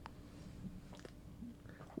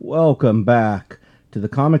Welcome back to the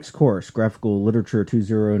Comics Course, Graphical Literature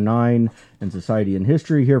 209 and Society and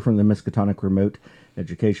History, here from the Miskatonic Remote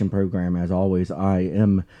Education Program. As always, I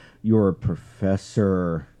am your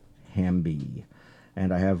Professor Hamby.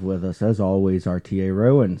 And I have with us, as always, our TA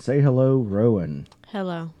Rowan. Say hello, Rowan.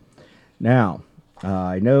 Hello. Now,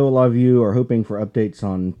 I know a lot of you are hoping for updates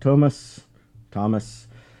on Thomas,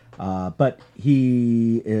 but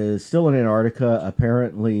he is still in Antarctica.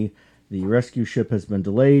 Apparently, the rescue ship has been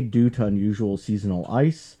delayed due to unusual seasonal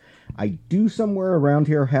ice. I do somewhere around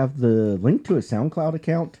here have the link to a SoundCloud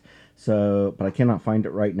account, but I cannot find it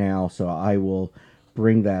right now, so I will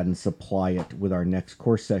bring that and supply it with our next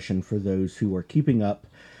course session for those who are keeping up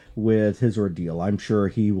with his ordeal. I'm sure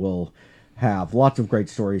he will have lots of great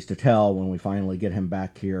stories to tell when we finally get him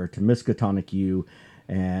back here to Miskatonic U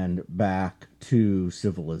and back to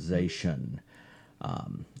civilization.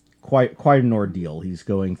 Quite an ordeal he's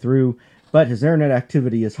going through, but his internet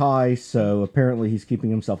activity is high, so apparently he's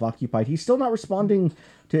keeping himself occupied. He's still not responding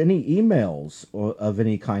to any emails of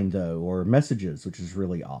any kind, though, or messages, which is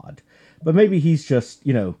really odd. But maybe he's just,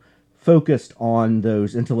 focused on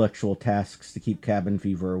those intellectual tasks to keep cabin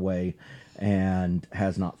fever away and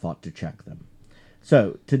has not thought to check them.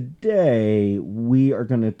 So today we are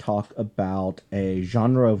going to talk about a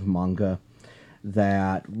genre of manga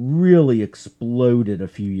that really exploded a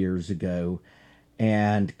few years ago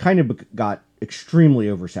and kind of got extremely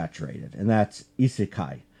oversaturated, and that's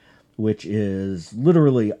Isekai, which is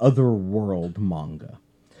literally otherworld manga.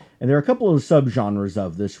 And there are a couple of subgenres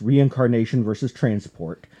of this: reincarnation versus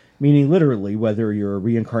transport, meaning literally whether you're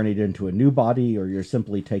reincarnated into a new body or you're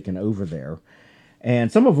simply taken over there.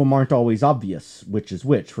 And some of them aren't always obvious which is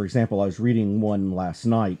which. For example, I was reading one last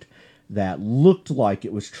night that looked like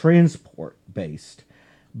it was transport based,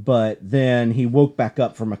 but then he woke back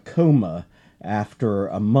up from a coma after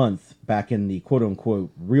a month back in the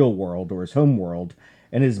quote-unquote real world, or his home world,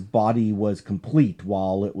 and his body was complete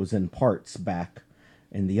while it was in parts back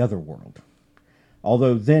in the other world.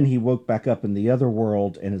 Although then he woke back up in the other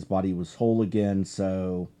world and his body was whole again.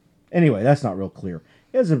 So anyway, that's not real clear.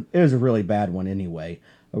 It was a really bad one anyway.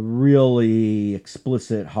 A really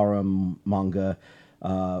explicit harem manga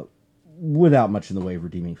without much in the way of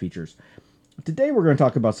redeeming features. Today we're going to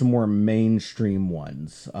talk about some more mainstream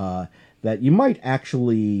ones that you might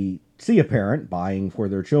actually see a parent buying for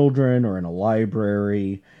their children or in a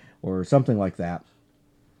library or something like that.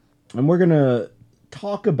 And we're going to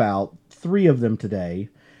talk about three of them today.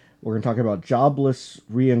 We're going to talk about Jobless,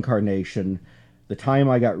 Reincarnation, The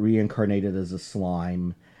Time I Got Reincarnated as a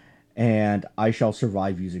Slime, and I Shall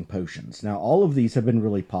Survive Using Potions. Now, all of these have been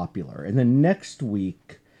really popular. And then next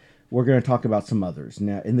week, we're going to talk about some others.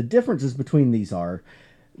 Now, and the differences between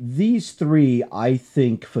these three, I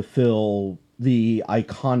think, fulfill the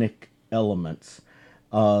iconic elements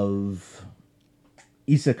of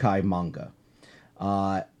Isekai manga.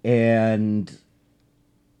 And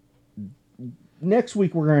next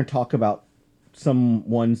week, we're going to talk about some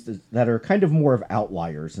ones that are kind of more of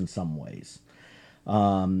outliers in some ways.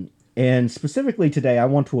 And specifically today, I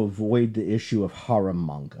want to avoid the issue of harem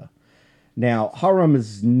manga. Now, harem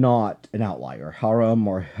is not an outlier. Harem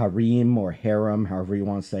or harem or harem, however you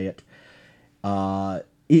want to say it,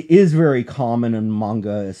 it is very common in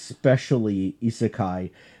manga, especially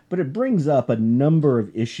isekai, but it brings up a number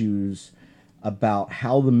of issues about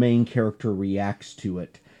how the main character reacts to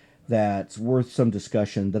it that's worth some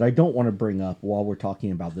discussion that I don't want to bring up while we're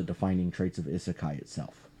talking about the defining traits of isekai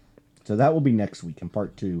itself. So that will be next week in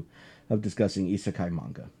part 2 of discussing isekai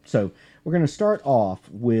manga. So we're going to start off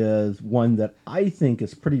with one that I think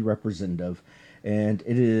is pretty representative, and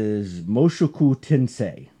it is Moshoku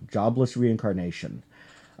Tensei, Jobless Reincarnation.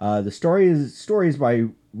 The story is by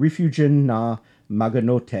Rifujin na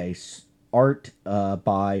Maganote, art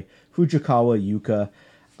by Fujikawa Yuka.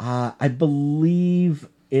 I believe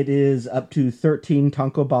it is up to 13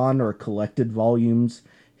 tankobon, or collected volumes,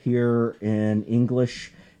 here in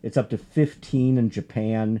English. It's up to 15 in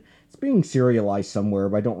Japan. It's being serialized somewhere,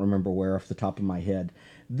 but I don't remember where off the top of my head.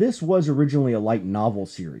 This was originally a light novel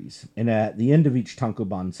series, and at the end of each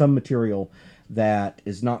tankobon, some material that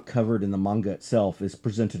is not covered in the manga itself is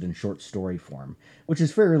presented in short story form, which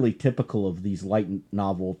is fairly typical of these light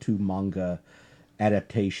novel to manga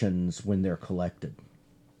adaptations when they're collected.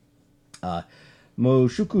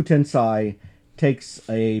 Moshoku Tensei takes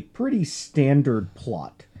a pretty standard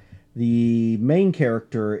plot. The main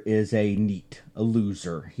character is a NEET, a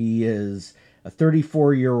loser. He is a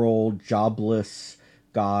 34-year-old jobless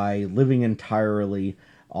guy living entirely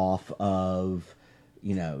off of,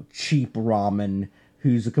 cheap ramen,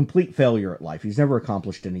 who's a complete failure at life. He's never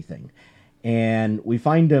accomplished anything. And we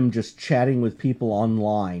find him just chatting with people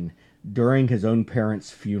online during his own parents'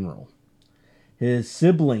 funeral. His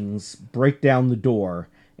siblings break down the door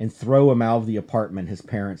and throw him out of the apartment his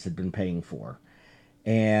parents had been paying for.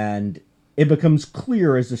 And it becomes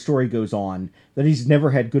clear as the story goes on that he's never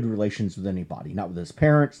had good relations with anybody. Not with his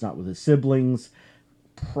parents, not with his siblings,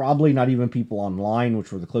 probably not even people online,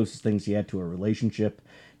 which were the closest things he had to a relationship.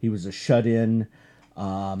 He was a shut-in.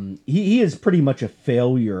 He is pretty much a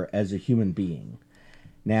failure as a human being.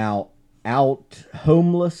 Now, out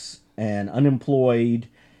homeless and unemployed,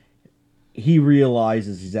 he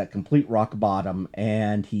realizes he's at complete rock bottom,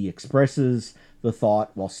 and he expresses the thought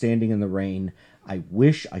while standing in the rain, I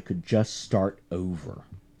wish I could just start over.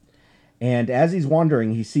 And as he's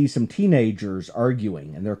wandering, he sees some teenagers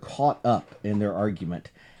arguing, and they're caught up in their argument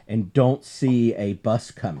and don't see a bus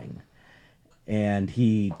coming. And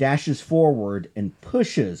he dashes forward and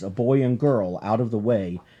pushes a boy and girl out of the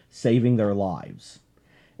way, saving their lives.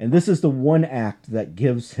 And this is the one act that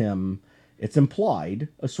gives him, it's implied,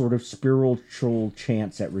 a sort of spiritual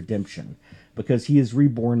chance at redemption, because he is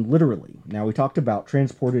reborn literally. Now, we talked about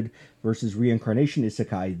transported versus reincarnation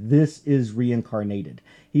isekai. This is reincarnated.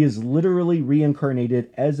 He is literally reincarnated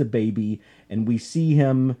as a baby, and we see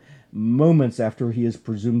him moments after he is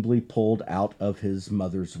presumably pulled out of his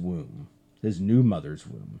mother's womb, his new mother's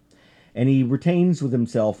womb. And he retains with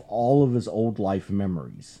himself all of his old life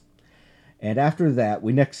memories. And after that,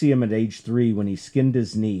 we next see him at age 3 when he skinned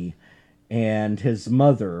his knee, and his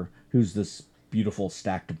mother, who's this beautiful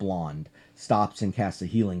stacked blonde, stops and casts a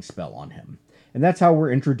healing spell on him. And that's how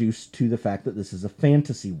we're introduced to the fact that this is a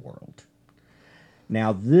fantasy world.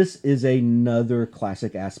 Now, this is another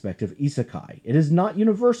classic aspect of isekai. It is not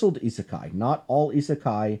universal to isekai. Not all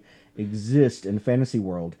isekai exist in the fantasy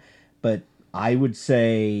world, but I would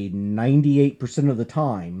say 98% of the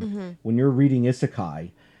time, when you're reading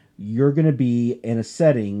isekai, you're going to be in a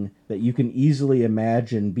setting that you can easily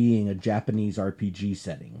imagine being a Japanese RPG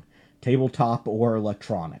setting, tabletop or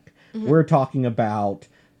electronic. We're talking about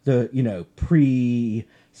the,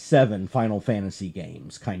 pre-7 Final Fantasy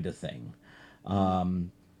games kind of thing.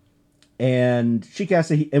 And she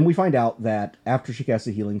casts and we find out that after she casts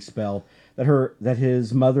a healing spell, that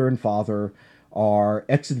his mother and father are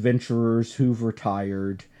ex-adventurers who've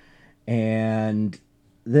retired. And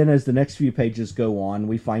then as the next few pages go on,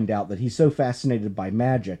 we find out that he's so fascinated by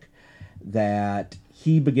magic that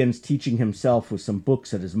he begins teaching himself with some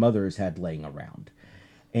books that his mother has had laying around.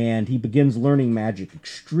 And he begins learning magic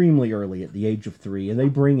extremely early at the age of 3, and they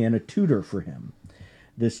bring in a tutor for him.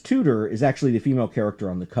 This tutor is actually the female character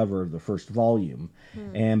on the cover of the first volume,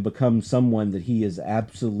 and becomes someone that he is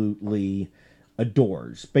absolutely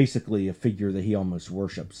adores, basically a figure that he almost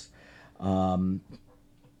worships. But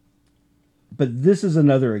this is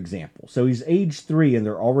another example. So he's age 3, and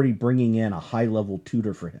they're already bringing in a high-level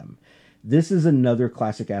tutor for him. This is another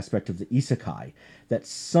classic aspect of the isekai, that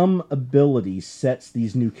some ability sets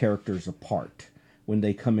these new characters apart when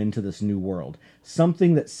they come into this new world.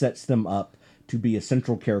 Something that sets them up to be a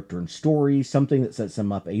central character in story, something that sets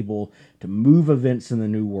them up able to move events in the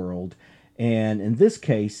new world. And in this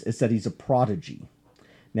case, it's that he's a prodigy.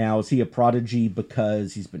 Now, is he a prodigy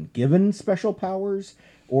because he's been given special powers,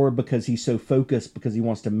 or because he's so focused because he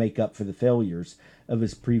wants to make up for the failures of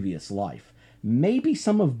his previous life? Maybe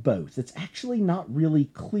some of both. It's actually not really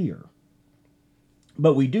clear.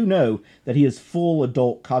 But we do know that he has full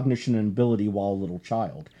adult cognition and ability while a little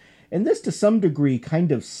child. And this, to some degree,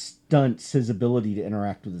 kind of stunts his ability to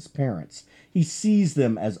interact with his parents. He sees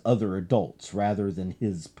them as other adults rather than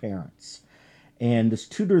his parents. And this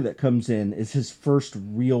tutor that comes in is his first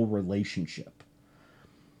real relationship.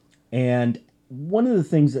 And one of the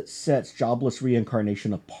things that sets Jobless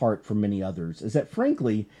Reincarnation apart from many others is that,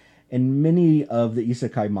 frankly, in many of the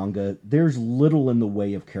isekai manga, there's little in the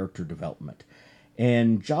way of character development.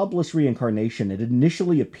 And Jobless Reincarnation, it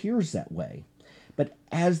initially appears that way. But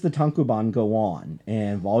as the tankobon go on,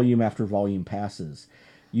 and volume after volume passes,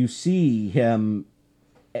 you see him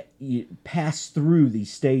pass through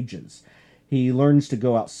these stages. He learns to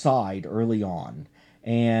go outside early on.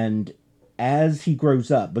 And as he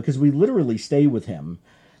grows up, because we literally stay with him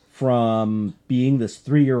from being this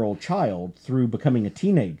 3-year-old child through becoming a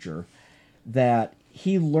teenager, that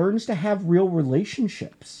he learns to have real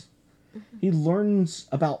relationships. He learns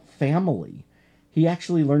about family. He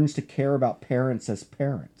actually learns to care about parents as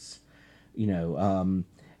parents.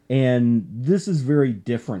 And this is very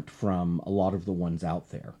different from a lot of the ones out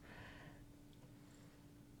there.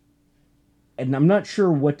 And I'm not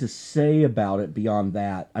sure what to say about it beyond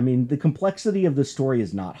that. I mean, the complexity of the story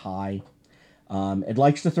is not high. It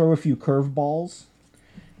likes to throw a few curveballs.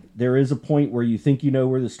 there is a point where you think you know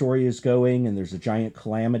where the story is going, and there's a giant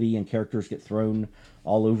calamity, and characters get thrown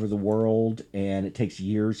all over the world, and it takes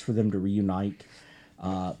years for them to reunite.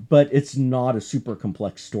 But it's not a super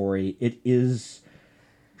complex story. It is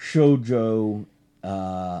shonen,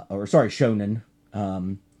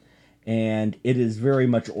 and it is very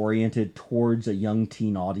much oriented towards a young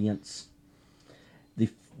teen audience.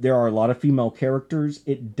 There are a lot of female characters.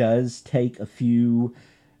 It does take a few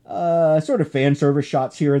sort of fan service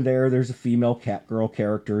shots here and there. There's a female Catgirl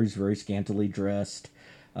character who's very scantily dressed.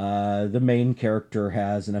 The main character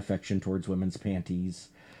has an affection towards women's panties.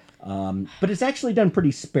 But it's actually done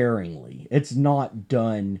pretty sparingly. It's not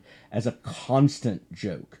done as a constant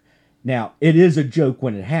joke. Now, it is a joke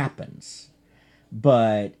when it happens,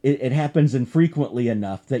 but it happens infrequently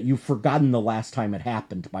enough that you've forgotten the last time it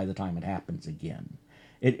happened by the time it happens again.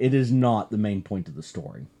 It is not the main point of the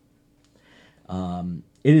story.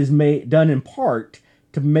 It is done in part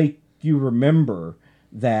to make you remember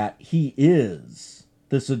that he is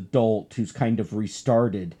this adult who's kind of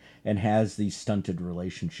restarted and has these stunted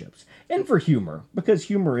relationships. And for humor, because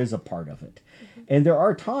humor is a part of it. Mm-hmm. And there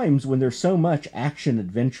are times when there's so much action,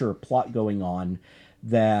 adventure, plot going on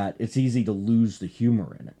that it's easy to lose the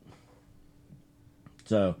humor in it.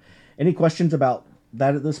 So, any questions about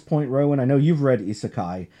that at this point, Rowan? I know you've read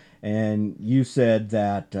Isekai, and you said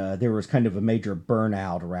that there was kind of a major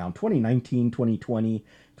burnout around 2019, 2020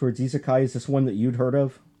 towards Isekai. Is this one that you'd heard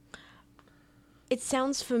of? It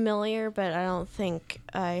sounds familiar, but I don't think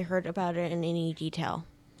I heard about it in any detail.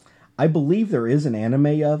 I believe there is an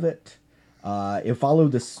anime of it. It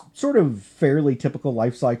followed this sort of fairly typical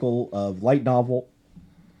life cycle of light novel,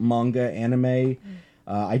 manga, anime.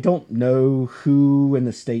 I don't know who in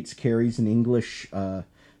the States carries an English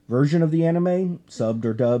version of the anime, subbed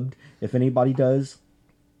or dubbed, if anybody does.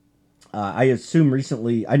 I assume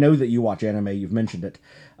recently, I know that you watch anime, you've mentioned it.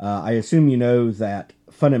 I assume you know that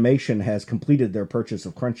Funimation has completed their purchase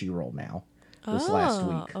of Crunchyroll now, this last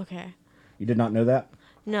week. Okay. You did not know that?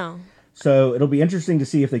 No. So it'll be interesting to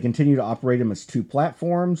see if they continue to operate them as two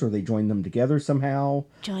platforms or they join them together somehow.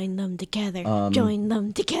 Join them together. Join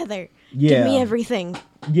them together. Yeah. Give me everything.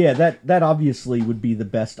 Yeah, that obviously would be the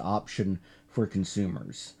best option for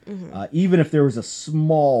consumers. Mm-hmm. Even if there was a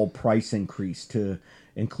small price increase to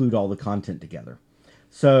include all the content together.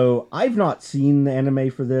 So I've not seen the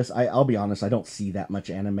anime for this. I'll be honest, I don't see that much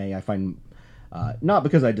anime. I find, not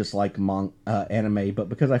because I dislike anime, but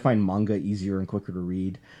because I find manga easier and quicker to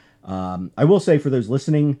read. I will say for those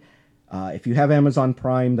listening, if you have Amazon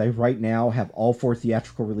Prime, they right now have all 4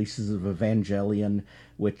 theatrical releases of Evangelion,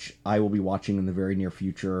 which I will be watching in the very near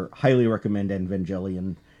future. Highly recommend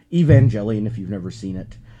Evangelion if you've never seen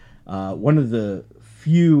it. One of the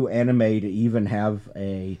few anime to even have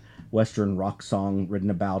a Western rock song written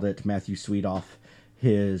about it. Matthew Sweetoff,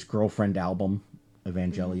 his Girlfriend album,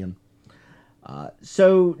 Evangelion.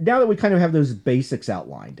 So now that we kind of have those basics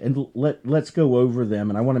outlined, and let's go over them,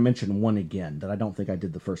 and I want to mention one again that I don't think I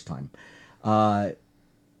did the first time.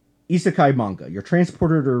 Isekai Manga. You're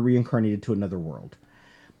transported or reincarnated to another world.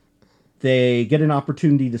 They get an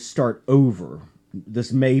opportunity to start over.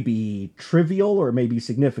 This may be trivial or it may be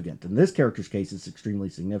significant. In this character's case, it's extremely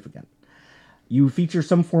significant. You feature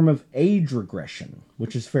some form of age regression,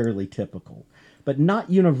 which is fairly typical, but not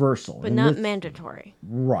universal. But not mandatory.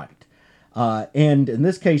 Right. And in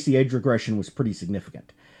this case, the age regression was pretty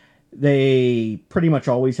significant. They pretty much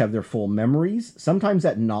always have their full memories. Sometimes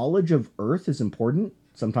that knowledge of Earth is important.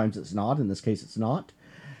 Sometimes it's not. In this case, it's not.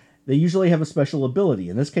 They usually have a special ability.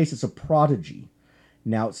 In this case, it's a prodigy.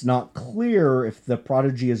 Now, it's not clear if the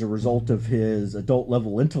prodigy is a result of his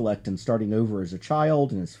adult-level intellect and starting over as a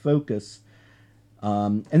child and his focus.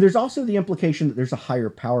 And there's also the implication that there's a higher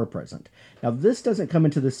power present. Now, this doesn't come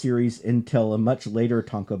into the series until a much later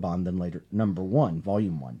tankobon than later, number 1,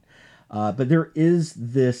 volume 1. But there is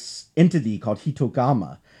this entity called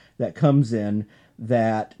Hitogama that comes in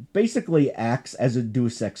that basically acts as a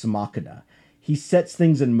deus ex machina. He sets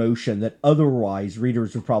things in motion that otherwise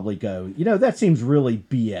readers would probably go, that seems really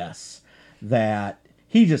BS. That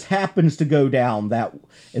he just happens to go down that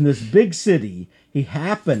in this big city, he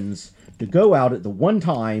happens to go out at the one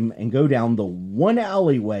time and go down the one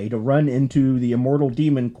alleyway to run into the immortal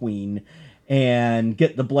demon queen and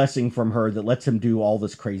get the blessing from her that lets him do all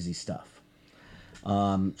this crazy stuff.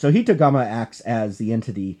 So Hitogama acts as the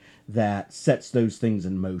entity that sets those things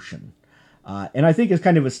in motion. And I think it's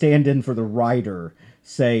kind of a stand-in for the writer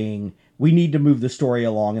saying, we need to move the story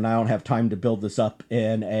along and I don't have time to build this up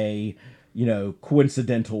in a,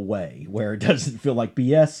 coincidental way where it doesn't feel like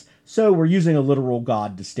BS. So we're using a literal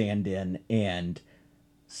god to stand in and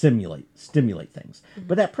stimulate things.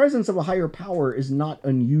 But that presence of a higher power is not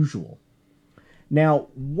unusual. Now,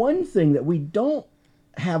 one thing that we don't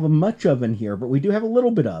have much of in here, but we do have a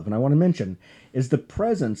little bit of, and I want to mention, is the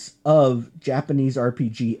presence of Japanese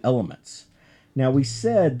RPG elements. Now, we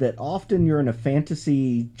said that often you're in a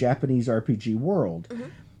fantasy Japanese RPG world,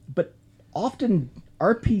 but often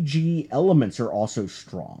RPG elements are also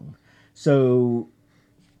strong. So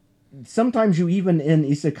sometimes you even in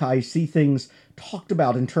Isekai see things talked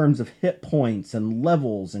about in terms of hit points and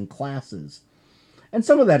levels and classes. And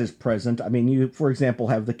some of that is present. I mean, you, for example,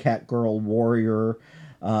 have the cat girl warrior.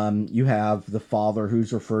 You have the father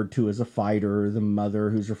who's referred to as a fighter, the mother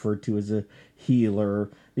who's referred to as a healer.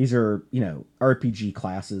 These are, RPG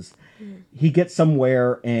classes. He gets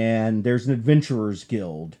somewhere and there's an adventurer's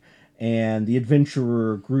guild, and the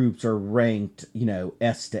adventurer groups are ranked,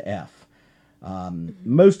 S to F.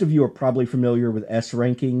 Most of you are probably familiar with S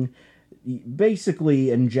ranking.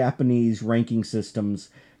 Basically, in Japanese ranking systems,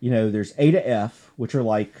 there's A to F, which are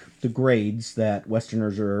like the grades that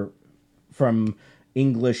Westerners are from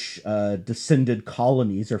English descended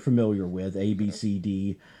colonies are familiar with, A, B, C,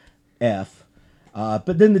 D, F.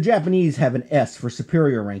 But then the Japanese have an S for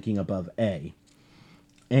superior ranking above A.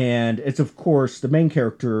 And it's, of course, the main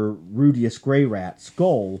character, Rudius Greyrat's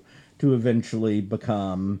goal to eventually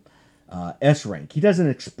become S rank. He doesn't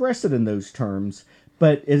express it in those terms,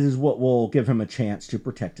 but it is what will give him a chance to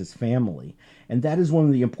protect his family. And that is one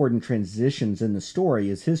of the important transitions in the story,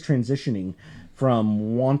 is his transitioning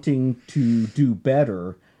from wanting to do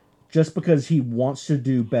better just because he wants to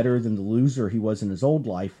do better than the loser he was in his old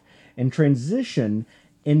life, and transition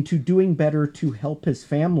into doing better to help his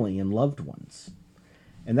family and loved ones.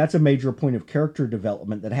 And that's a major point of character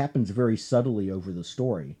development that happens very subtly over the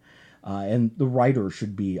story. And the writer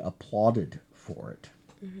should be applauded for it.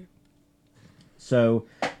 So,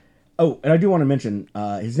 and I do want to mention,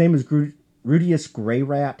 his name is Rudius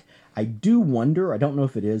Greyrat. I do wonder, I don't know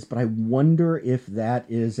if it is, but I wonder if that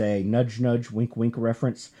is a nudge nudge wink wink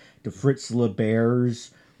reference to Fritz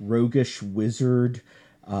Leiber's roguish wizard,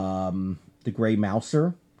 the Grey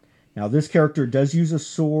Mouser. Now, this character does use a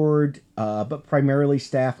sword, but primarily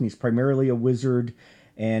staff, and he's primarily a wizard,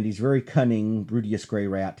 and he's very cunning, Rudius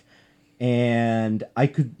Greyrat. And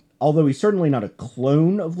although he's certainly not a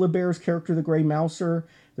clone of Leiber's character, the Grey Mouser,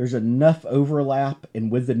 there's enough overlap and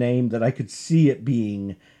with the name that I could see it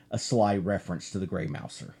being a sly reference to the Grey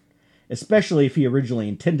Mouser. Especially if he originally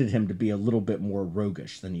intended him to be a little bit more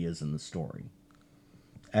roguish than he is in the story,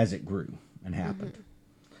 as it grew and happened.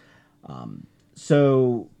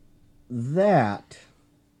 So that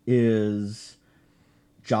is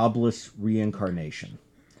Jobless Reincarnation.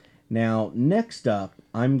 Now, next up,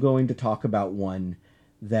 I'm going to talk about one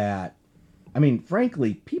that,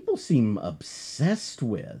 frankly, people seem obsessed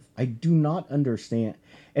with. I do not understand.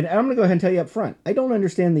 And I'm going to go ahead and tell you up front, I don't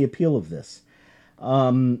understand the appeal of this.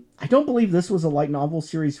 I don't believe this was a light novel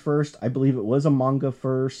series first. I believe it was a manga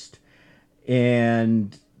first.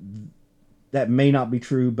 And that may not be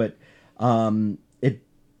true, but it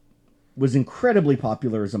was incredibly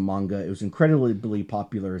popular as a manga. It was incredibly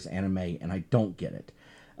popular as anime, and I don't get it.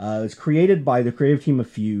 It was created by the creative team of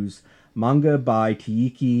Fuse, manga by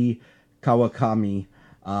Teiki Kawakami,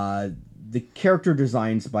 the character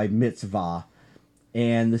designs by Mitzvah,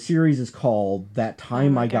 and the series is called That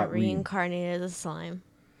Time I Got Reincarnated As A Slime.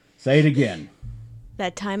 Say it again.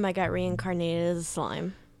 That Time I Got Reincarnated As A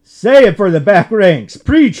Slime. Say it for the back ranks.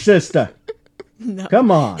 Preach, sister. No. Come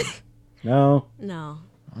on. No? No.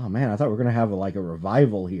 Oh, man, I thought we were going to have a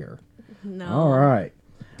revival here. No. All right.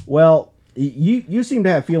 Well, you seem to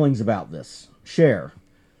have feelings about this. Share.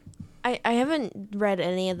 I haven't read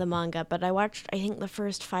any of the manga, but I watched, I think, the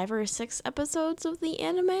first 5 or 6 episodes of the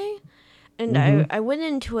anime. And I went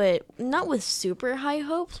into it not with super high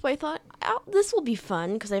hopes, but I thought, this will be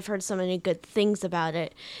fun, because I've heard so many good things about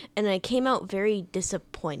it. And I came out very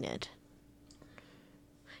disappointed.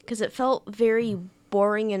 Because it felt very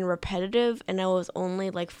boring and repetitive, and I was only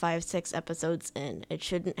 5-6 episodes in. It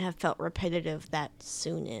shouldn't have felt repetitive that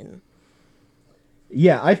soon in.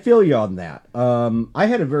 Yeah, I feel you on that. I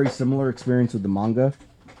had a very similar experience with the manga.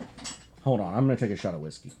 Hold on, I'm going to take a shot of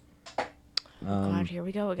whiskey. God, here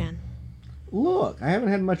we go again. Look, I haven't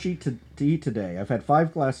had much to eat today. I've had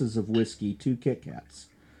 5 glasses of whiskey, 2 Kit Kats.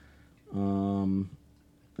 And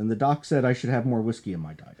the doc said I should have more whiskey in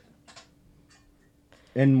my diet.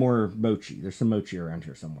 And more mochi. There's some mochi around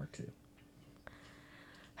here somewhere, too.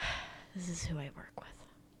 This is who I work with.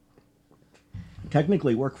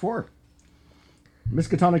 Technically work for.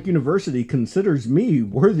 Miskatonic University considers me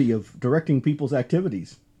worthy of directing people's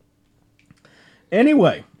activities.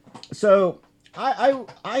 Anyway, so I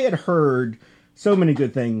had heard so many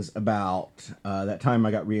good things about that time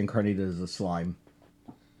I got reincarnated as a slime.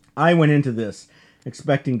 I went into this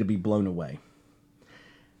expecting to be blown away.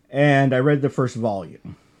 And I read the first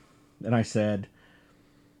volume. And I said,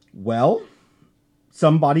 well,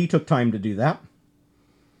 somebody took time to do that.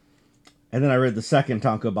 And then I read the second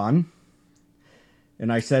tankobon.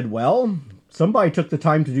 And I said, well, somebody took the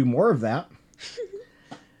time to do more of that.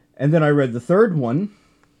 And then I read the third one.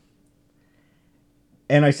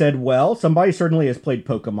 And I said, well, somebody certainly has played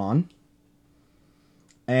Pokemon.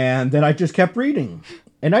 And then I just kept reading.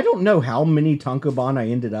 And I don't know how many tankobon I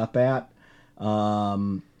ended up at.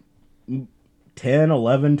 10,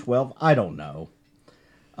 11, 12. I don't know.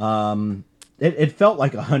 It felt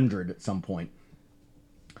like 100 at some point.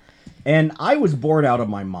 And I was bored out of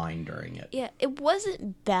my mind during it. Yeah, it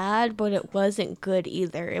wasn't bad, but it wasn't good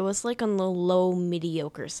either. It was like on the low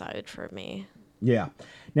mediocre side for me. Yeah.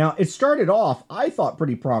 Now, it started off, I thought,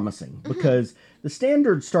 pretty promising. Because the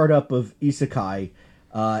standard startup of Isekai,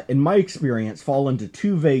 in my experience, fall into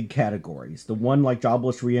two vague categories. The one like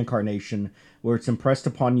Jobless Reincarnation, where it's impressed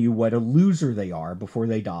upon you what a loser they are before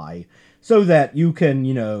they die. So that you can,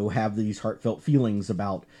 have these heartfelt feelings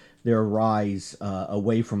about their rise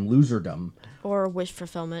away from loserdom. Or wish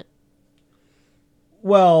fulfillment.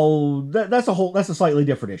 Well, that's a slightly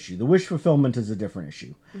different issue. The wish fulfillment is a different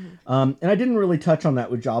issue. And I didn't really touch on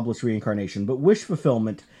that with Jobless Reincarnation, but wish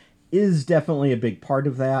fulfillment is definitely a big part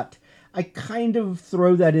of that. I kind of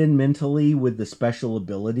throw that in mentally with the special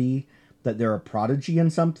ability that they're a prodigy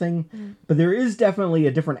in something. But there is definitely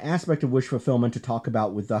a different aspect of wish fulfillment to talk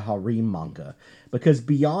about with the harem manga. Because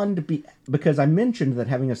because I mentioned that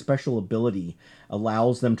having a special ability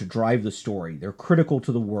allows them to drive the story. They're critical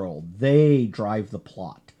to the world. They drive the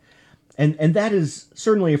plot. And that is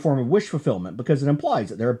certainly a form of wish fulfillment because it implies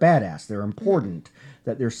that they're a badass, they're important,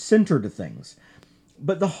 that they're centered to things.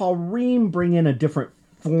 But the harem bring in a different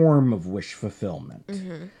form of wish fulfillment.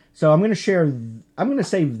 So I'm going to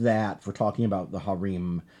save that for talking about the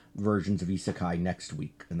harem versions of Isekai next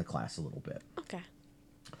week in the class a little bit. Okay.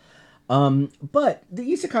 But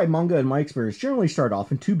the Isekai manga, in my experience, generally start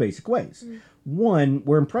off in two basic ways. One,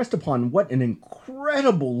 we're impressed upon what an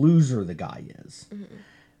incredible loser the guy is.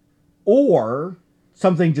 Or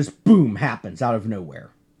something just, boom, happens out of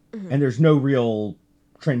nowhere. And there's no real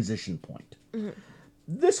transition point.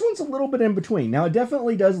 This one's a little bit in between. Now, it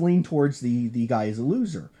definitely does lean towards the guy is a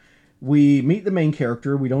loser. We meet the main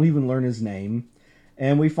character. We don't even learn his name.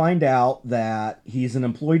 And we find out that he's an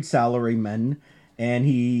employed salaryman. And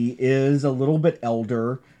he is a little bit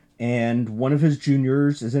elder. And one of his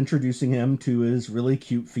juniors is introducing him to his really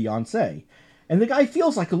cute fiancée. And the guy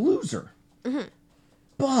feels like a loser.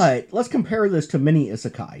 But let's compare this to many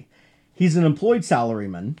isekai. He's an employed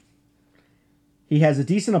salaryman. He has a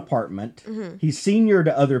decent apartment. He's senior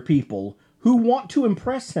to other people who want to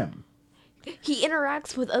impress him. He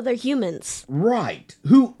interacts with other humans. Right.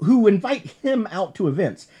 Who invite him out to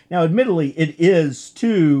events. Now, admittedly, it is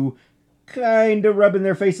to kind of rub in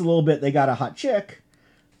their face a little bit. They got a hot chick.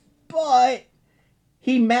 But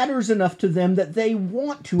he matters enough to them that they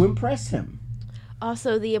want to impress him.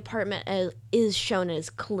 Also, the apartment is shown as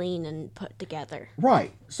clean and put together.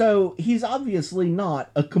 Right. So he's obviously not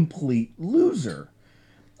a complete loser.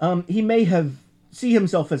 He may see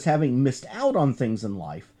himself as having missed out on things in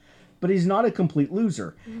life, but he's not a complete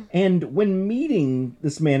loser. And when meeting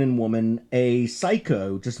this man and woman, a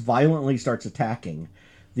psycho just violently starts attacking.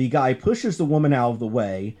 The guy pushes the woman out of the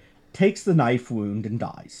way, takes the knife wound, and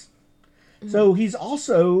dies. So he's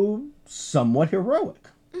also somewhat heroic.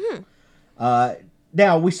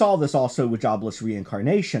 Now, we saw this also with Jobless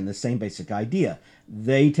Reincarnation, the same basic idea.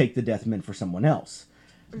 They take the death meant for someone else.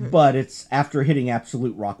 But it's after hitting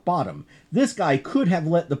absolute rock bottom. This guy could have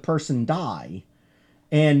let the person die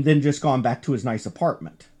and then just gone back to his nice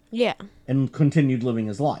apartment. Yeah. And continued living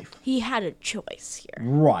his life. He had a choice here.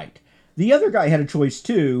 Right. The other guy had a choice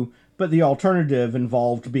too, but the alternative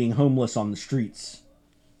involved being homeless on the streets.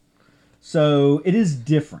 So it is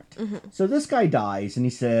different. So this guy dies and he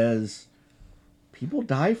says, people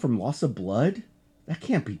die from loss of blood? That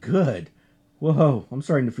can't be good. Whoa, I'm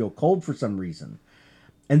starting to feel cold for some reason.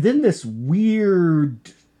 And then this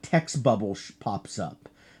weird text bubble pops up.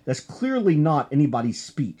 That's clearly not anybody's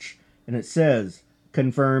speech. And it says,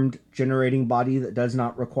 confirmed generating body that does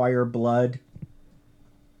not require blood.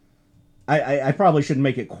 I probably shouldn't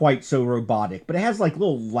make it quite so robotic, but it has like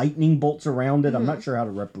little lightning bolts around it. I'm not sure how to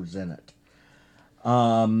represent it.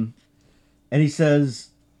 And he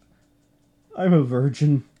says, I'm a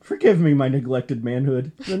virgin. Forgive me my neglected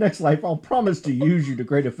manhood. In the next life, I'll promise to use you to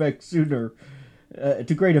great effect sooner. To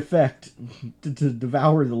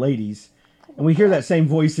devour the ladies. And we hear that same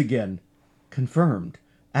voice again. Confirmed.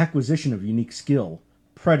 Acquisition of unique skill.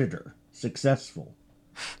 Predator. Successful.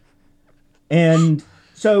 And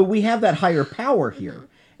so we have that higher power here.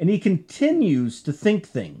 And he continues to think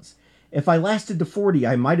things. If I lasted to 40,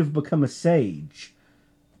 I might have become a sage.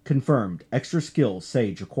 Confirmed. Extra skill,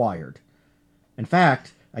 sage acquired. In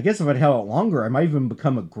fact, I guess if I'd held it longer, I might even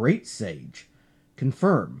become a great sage.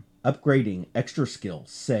 Confirm. Upgrading, extra skill,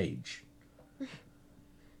 sage.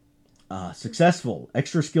 Successful.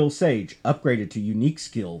 Extra skill, sage. Upgraded to unique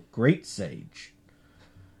skill, great sage.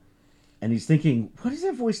 And he's thinking, what is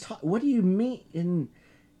that voice what do you mean? And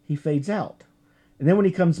he fades out. And then when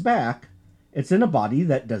he comes back, it's in a body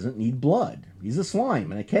that doesn't need blood. He's a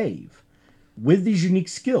slime in a cave. With these unique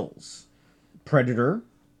skills. Predator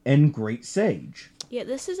and great sage. Yeah,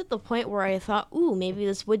 this is at the point where I thought, ooh, maybe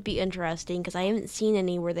this would be interesting, because I haven't seen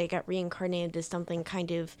any where they got reincarnated as something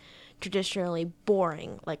kind of traditionally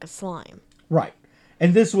boring, like a slime. Right.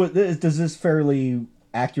 And does this fairly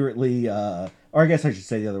accurately, or I guess I should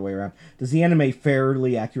say the other way around, does the anime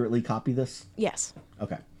fairly accurately copy this? Yes.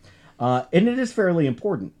 Okay. And it is fairly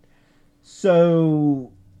important.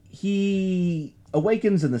 So, he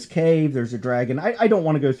awakens in this cave, there's a dragon. I don't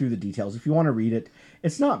want to go through the details. If you want to read it,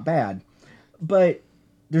 it's not bad. But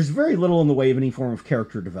there's very little in the way of any form of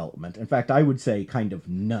character development. In fact, I would say kind of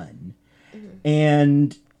none. Mm-hmm.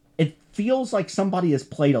 And it feels like somebody has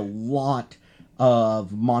played a lot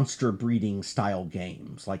of monster breeding style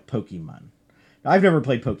games, like Pokemon. Now, I've never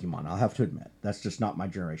played Pokemon, I'll have to admit. That's just not my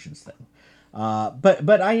generation's thing.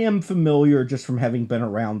 But I am familiar, just from having been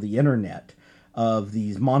around the internet, of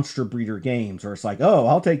these monster breeder games, where it's like, oh,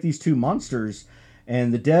 I'll take these two monsters,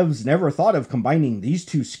 and the devs never thought of combining these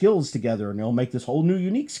two skills together, and it'll make this whole new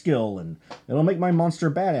unique skill, and it'll make my monster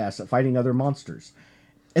badass at fighting other monsters.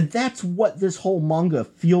 And that's what this whole manga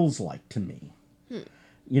feels like to me.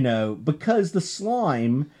 You know, because the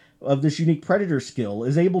slime of this unique predator skill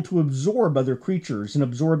is able to absorb other creatures and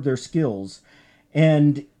absorb their skills.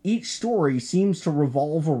 And each story seems to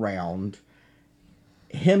revolve around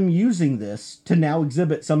him using this to now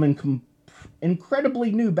exhibit some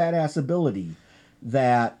incredibly new badass ability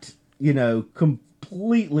that, you know,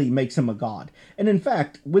 completely makes him a god. And in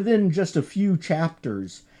fact, within just a few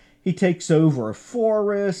chapters, he takes over a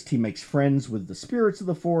forest, he makes friends with the spirits of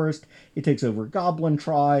the forest, he takes over goblin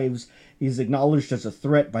tribes, he's acknowledged as a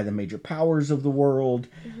threat by the major powers of the world,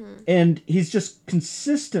 and he's just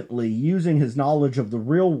consistently using his knowledge of the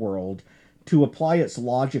real world to apply its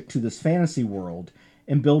logic to this fantasy world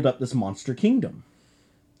and build up this monster kingdom.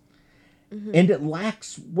 And it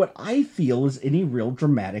lacks what I feel is any real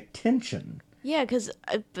dramatic tension. Yeah, because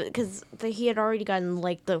he had already gotten,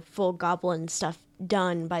 like, the full goblin stuff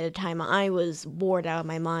done by the time I was bored out of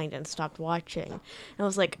my mind and stopped watching. And I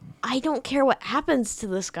was like, I don't care what happens to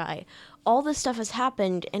this guy. All this stuff has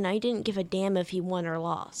happened, and I didn't give a damn if he won or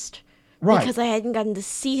lost. Right. Because I hadn't gotten to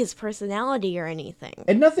see his personality or anything.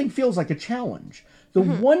 And nothing feels like a challenge. The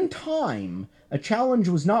one time a challenge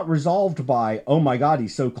was not resolved by, oh my god,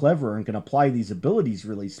 he's so clever and can apply these abilities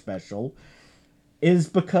really special, is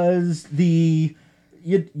because the,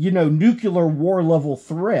 you know, nuclear war level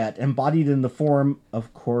threat embodied in the form,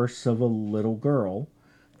 of course, of a little girl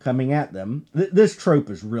coming at them. This trope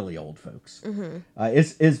is really old, folks.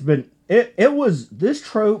 This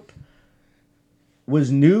trope was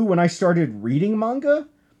new when I started reading manga,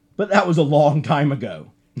 but that was a long time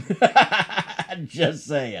ago. Just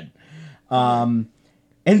saying. And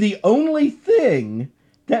the only thing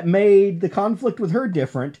that made the conflict with her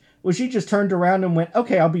different was she just turned around and went,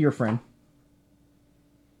 okay, I'll be your friend.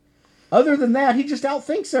 Other than that, he just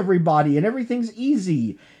outthinks everybody and everything's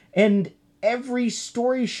easy. And every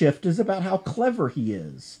story shift is about how clever he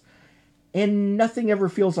is. And nothing ever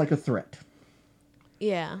feels like a threat.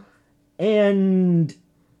 Yeah. And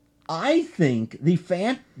I think the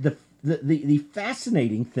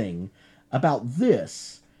fascinating thing about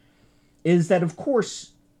this is that, of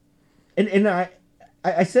course, and I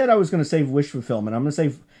said I was going to save wish fulfillment. I'm going to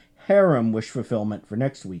save harem wish fulfillment for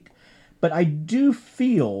next week. But I do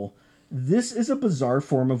feel this is a bizarre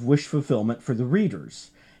form of wish fulfillment for the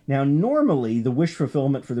readers. Now, normally, the wish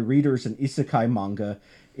fulfillment for the readers in Isekai Manga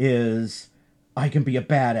is, I can be a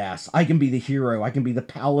badass, I can be the hero, I can be the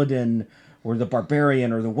paladin, or the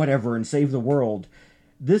barbarian, or the whatever, and save the world.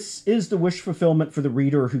 This is the wish fulfillment for the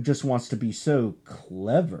reader who just wants to be so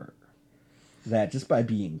clever that just by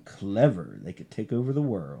being clever, they could take over the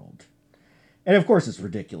world. And of course it's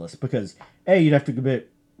ridiculous, because A, you'd have to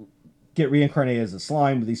get reincarnated as a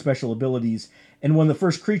slime with these special abilities, and one of the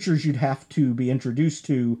first creatures you'd have to be introduced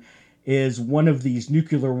to is one of these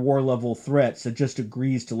nuclear war level threats that just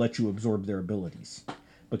agrees to let you absorb their abilities,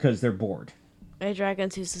 because they're bored. A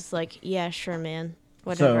Dragon's who's just like, yeah, sure, man.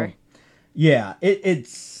 Whatever. So, yeah,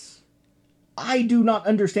 it's... I do not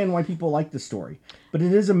understand why people like the story, but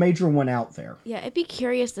it is a major one out there. Yeah, I'd be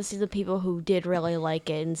curious to see the people who did really like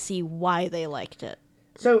it and see why they liked it.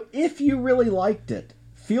 So, if you really liked it,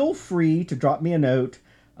 feel free to drop me a note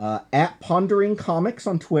at Pondering Comics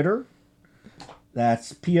on Twitter.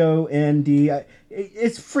 That's P-O-N-D...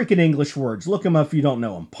 It's freaking English words. Look them up if you don't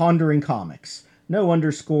know them. Pondering Comics. No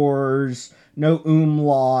underscores, no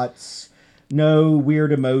umlauts, no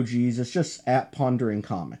weird emojis. It's just at Pondering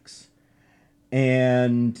Comics.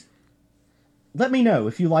 And let me know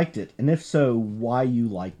if you liked it, and if so, why you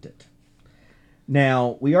liked it.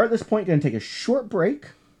 Now, we are at this point going to take a short break.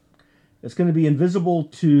 It's going to be invisible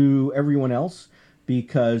to everyone else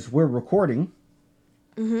because we're recording.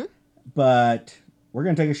 Mm-hmm. But we're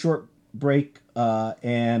going to take a short break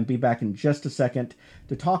and be back in just a second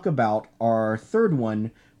to talk about our third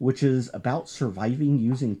one, which is about surviving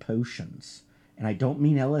using potions. And I don't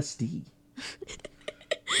mean LSD.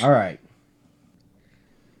 All right.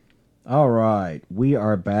 All right. We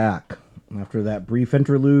are back after that brief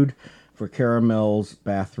interlude for caramels,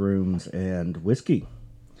 bathrooms, and whiskey.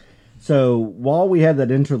 So while we had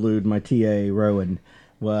that interlude, my TA, Rowan,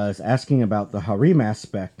 was asking about the harem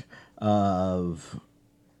aspect of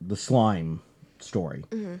the slime story.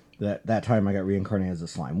 Mm-hmm. That time I got reincarnated as a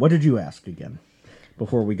slime. What did you ask again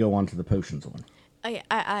before we go on to the potions one?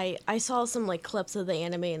 I saw some like clips of the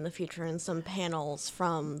anime in the future and some panels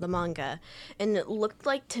from the manga, and it looked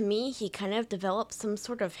like to me he kind of developed some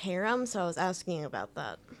sort of harem, so I was asking about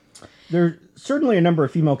that. There's certainly a number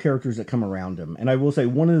of female characters that come around him, and I will say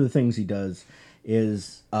one of the things he does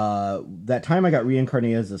is that time I got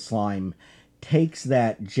reincarnated as a slime takes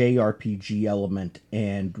that JRPG element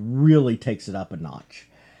and really takes it up a notch.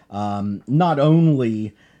 Not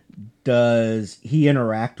only does he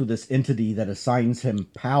interact with this entity that assigns him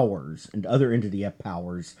powers, and other entity have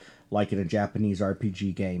powers, like in a Japanese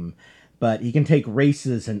RPG game, but he can take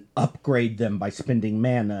races and upgrade them by spending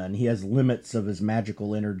mana, and he has limits of his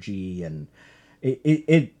magical energy, and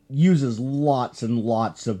it uses lots and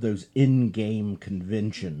lots of those in-game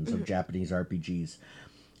conventions of Japanese RPGs.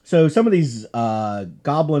 So some of these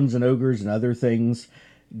goblins and ogres and other things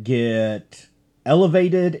get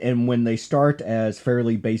elevated, and when they start as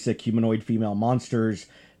fairly basic humanoid female monsters,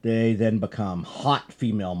 they then become hot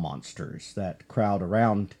female monsters that crowd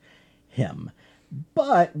around him.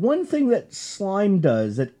 But one thing that Slime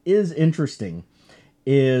does that is interesting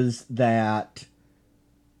is that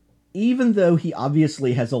even though he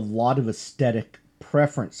obviously has a lot of aesthetic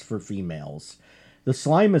preference for females, the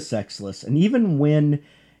slime is sexless, and even when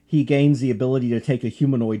he gains the ability to take a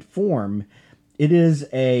humanoid form, it is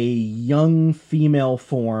a young female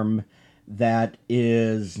form that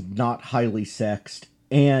is not highly sexed,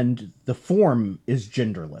 and the form is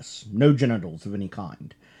genderless, no genitals of any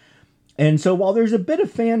kind. And so while there's a bit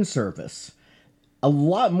of fan service, a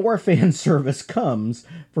lot more fan service comes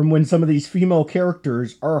from when some of these female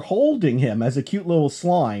characters are holding him as a cute little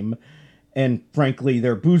slime, and frankly,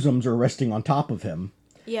 their bosoms are resting on top of him.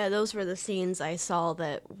 Yeah, those were the scenes I saw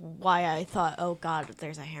that why I thought, oh god,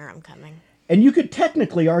 there's a harem coming. And you could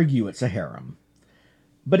technically argue it's a harem.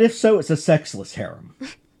 But if so, it's a sexless harem.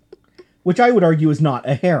 Which I would argue is not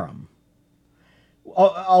a harem.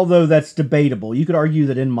 Although that's debatable. You could argue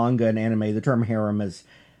that in manga and anime, the term harem has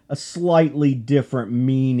a slightly different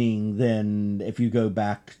meaning than if you go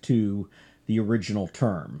back to the original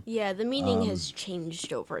term. Yeah, the meaning has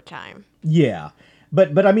changed over time. Yeah.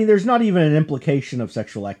 But I mean, there's not even an implication of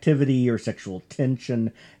sexual activity or sexual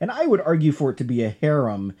tension. And I would argue for it to be a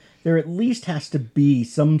harem, there at least has to be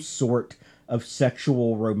some sort of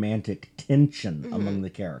sexual romantic tension among the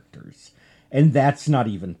characters. And that's not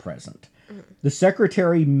even present. The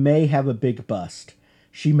secretary may have a big bust.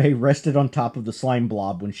 She may rest it on top of the slime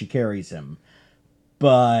blob when she carries him.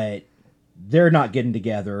 But they're not getting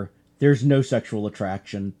together. There's no sexual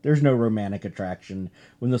attraction. There's no romantic attraction.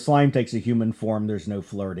 When the slime takes a human form, there's no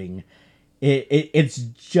flirting. It's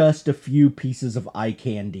just a few pieces of eye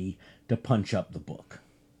candy to punch up the book.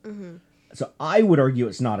 Mm-hmm. So I would argue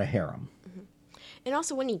it's not a harem. Mm-hmm. And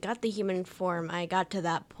also, when he got the human form, I got to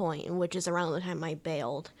that point, which is around the time I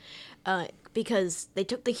bailed. Because they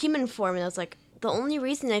took the human form, and I was like, the only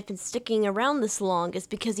reason I've been sticking around this long is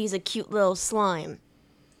because he's a cute little slime.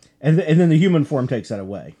 And then the human form takes that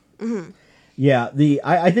away. Mm-hmm. Yeah,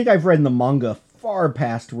 I think I've read in the manga far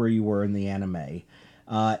past where you were in the anime.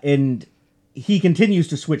 And he continues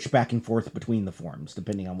to switch back and forth between the forms,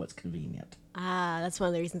 depending on what's convenient. Ah, that's one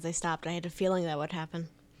of the reasons I stopped. I had a feeling that would happen.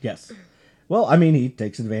 Yes. Well, I mean, he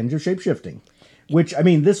takes advantage of shape-shifting. Which, I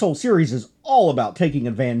mean, this whole series is all about taking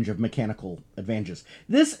advantage of mechanical advantages.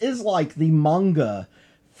 This is like the manga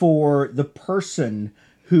for the person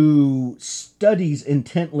who studies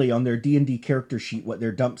intently on their D&D character sheet what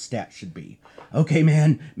their dump stat should be. Okay,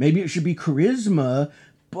 man, maybe it should be charisma,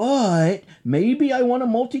 but maybe I want to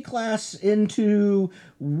multi-class into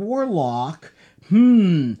warlock.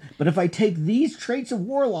 But if I take these traits of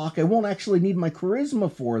warlock, I won't actually need my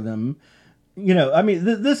charisma for them. You know, I mean,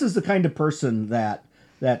 this is the kind of person that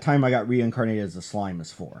Time I Got Reincarnated as a Slime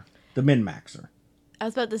is for. The min-maxer. I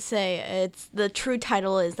was about to say, it's the true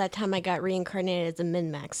title is That Time I Got Reincarnated as a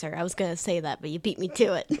Min-Maxer. I was going to say that, but you beat me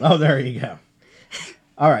to it. Oh, there you go.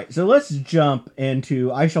 All right, so let's jump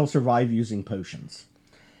into I Shall Survive Using Potions.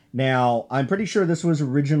 Now, I'm pretty sure this was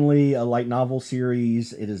originally a light novel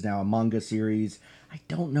series. It is now a manga series. I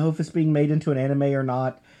don't know if it's being made into an anime or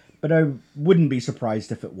not, but I wouldn't be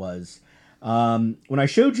surprised if it was. When I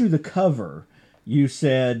showed you the cover, you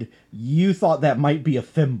said you thought that might be a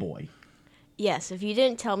femboy. Yes, if you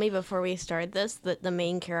didn't tell me before we started this that the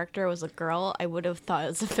main character was a girl, I would have thought it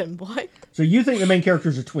was a femboy. So you think the main character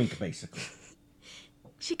is a twink, basically?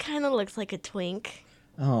 She kind of looks like a twink.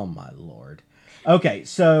 Oh, my lord. Okay,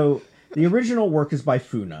 so the original work is by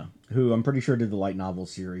Funa, who I'm pretty sure did the light novel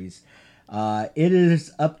series. It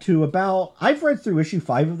is up to about... I've read through issue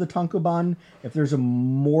 5 of the Tankoban. If there's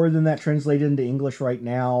more than that translated into English right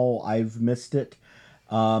now, I've missed it.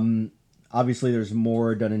 Obviously, there's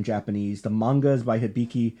more done in Japanese. The manga is by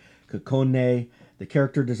Hibiki Kokone. The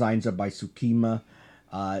character designs are by Tsukima.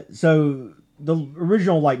 So the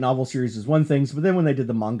original light novel series is one thing, but then when they did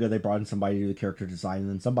the manga, they brought in somebody to do the character design and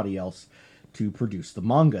then somebody else to produce the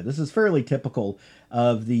manga. This is fairly typical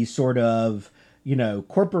of the sort of, you know,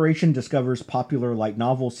 corporation discovers popular light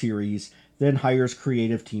novel series, then hires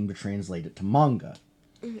creative team to translate it to manga.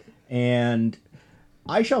 And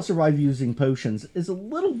I Shall Survive Using Potions is a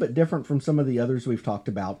little bit different from some of the others we've talked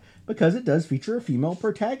about because it does feature a female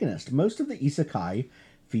protagonist. Most of the isekai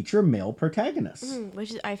feature male protagonists.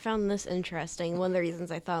 I found this interesting. One of the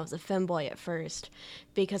reasons I thought it was a femboy at first,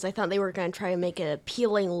 because I thought they were going to try to make it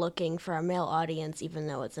appealing looking for a male audience, even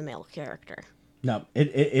though it's a male character. No, it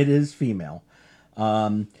is female.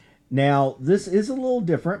 Now, this is a little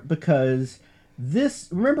different because this,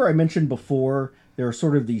 remember I mentioned before, there are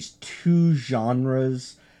sort of these two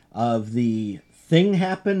genres of the thing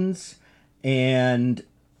happens and,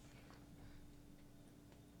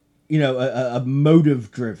 you know, a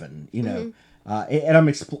motive driven, you know, and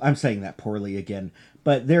I'm saying that poorly again,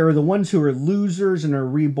 but there are the ones who are losers and are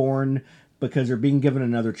reborn because they're being given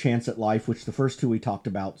another chance at life, which the first two we talked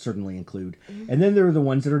about certainly include. And then there are the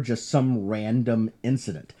ones that are just some random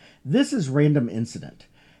incident. This is random incident.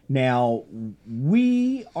 Now,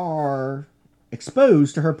 we are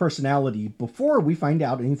exposed to her personality before we find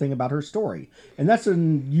out anything about her story. And that's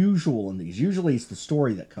unusual in these. Usually it's the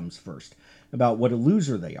story that comes first about what a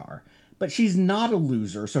loser they are. But she's not a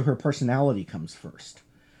loser, so her personality comes first.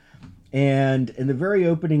 And in the very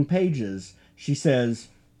opening pages, she says,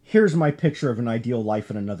 "Here's my picture of an ideal life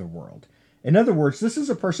in another world." In other words, this is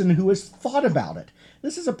a person who has thought about it.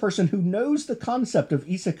 This is a person who knows the concept of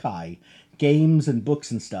isekai, games and books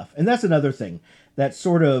and stuff. And that's another thing. That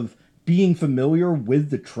sort of being familiar with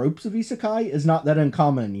the tropes of isekai is not that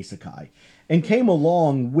uncommon in isekai. And came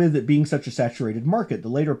along with it being such a saturated market. The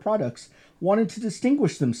later products wanted to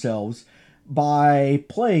distinguish themselves by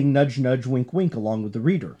playing nudge, nudge, wink, wink along with the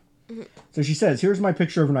reader. So she says, "Here's my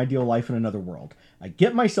picture of an ideal life in another world. I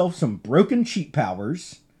get myself some broken cheat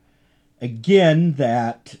powers." Again,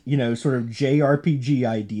 that, you know, sort of JRPG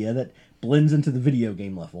idea that blends into the video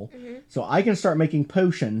game level. So I can start making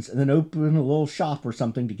potions and then open a little shop or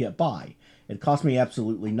something to get by. It cost me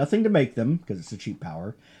absolutely nothing to make them because it's a cheap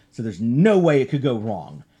power. So there's no way it could go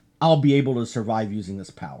wrong. I'll be able to survive using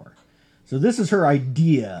this power. So this is her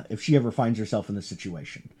idea if she ever finds herself in this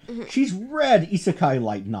situation. She's read isekai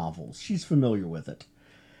light novels. She's familiar with it.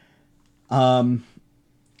 And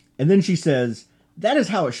then she says, "That is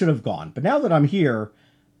how it should have gone. But now that I'm here,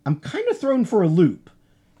 I'm kind of thrown for a loop.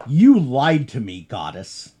 You lied to me,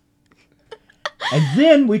 goddess." And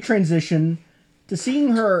then we transition to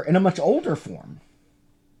seeing her in a much older form.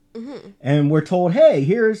 And we're told, hey,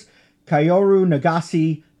 here's Kaoru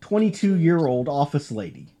Nagase, 22-year-old office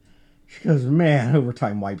lady. She goes, "Man,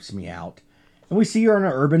 overtime wipes me out." And we see her on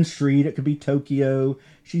an urban street. It could be Tokyo.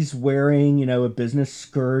 She's wearing, you know, a business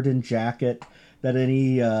skirt and jacket that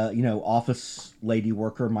any, you know, office lady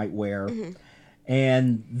worker might wear.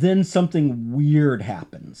 And then something weird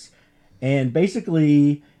happens. And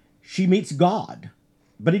basically, she meets God.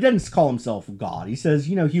 But he doesn't call himself God. He says,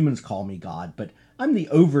 you know, humans call me God, but I'm the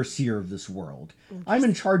overseer of this world. I'm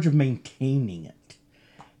in charge of maintaining it.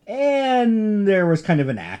 And there was kind of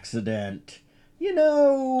an accident. You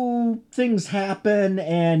know, things happen,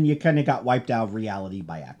 and you kind of got wiped out of reality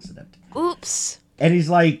by accident. Oops. And he's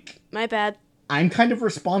like, my bad. I'm kind of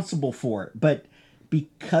responsible for it, but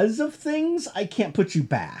because of things, I can't put you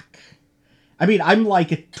back. I mean, I'm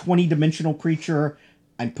like a 20-dimensional creature.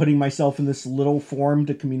 I'm putting myself in this little form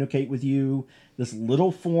to communicate with you. This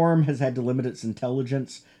little form has had to limit its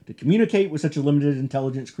intelligence to communicate with such a limited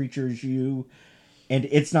intelligence creature as you. And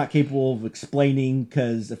it's not capable of explaining,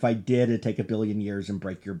 because if I did, it'd take 1 billion years and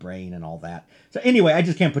break your brain and all that. So anyway, I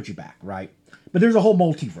just can't put you back, right? But there's a whole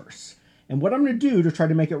multiverse. And what I'm going to do to try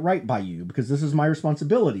to make it right by you, because this is my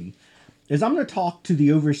responsibility, is I'm going to talk to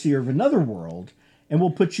the overseer of another world, and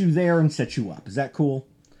we'll put you there and set you up. Is that cool?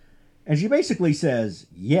 And she basically says,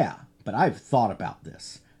 yeah, but I've thought about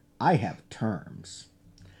this. I have terms.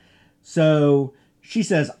 So she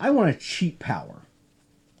says, I want a cheat power.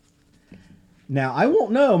 Now, I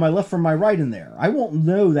won't know my left from my right in there. I won't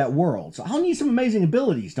know that world. So I'll need some amazing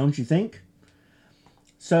abilities, don't you think?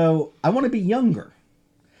 So I want to be younger.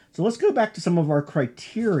 So let's go back to some of our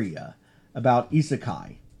criteria about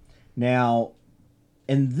Isekai. Now,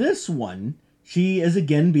 in this one, she is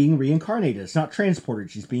again being reincarnated. It's not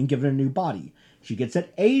transported. She's being given a new body. She gets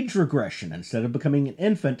that age regression. Instead of becoming an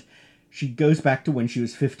infant, she goes back to when she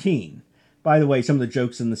was 15. By the way, some of the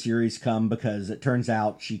jokes in the series come because it turns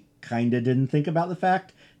out she kind of didn't think about the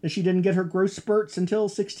fact that she didn't get her growth spurts until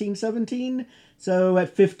 16, 17. So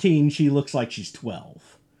at 15, she looks like she's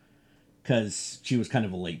 12. Because she was kind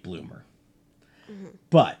of a late bloomer. Mm-hmm.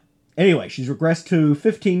 But anyway, she's regressed to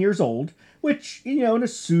 15 years old, which, you know, in a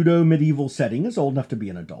pseudo-medieval setting is old enough to be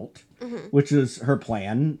an adult. Mm-hmm. Which is her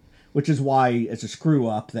plan, which is why it's a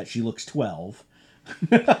screw-up that she looks 12.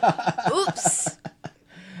 Oops!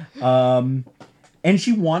 And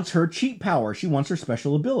she wants her cheat power. She wants her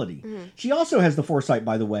special ability. Mm-hmm. She also has the foresight,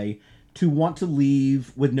 by the way, to want to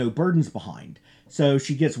leave with no burdens behind. So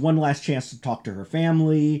she gets one last chance to talk to her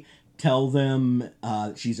family, tell them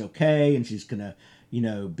she's okay, and she's going to, you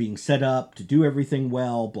know, being set up to do everything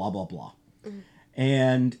well, blah, blah, blah. Mm-hmm.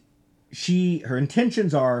 And her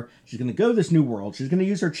intentions are, she's going to go to this new world. She's going to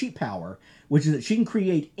use her cheat power, which is that she can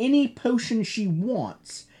create any potion she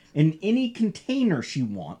wants in any container she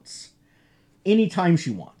wants, anytime she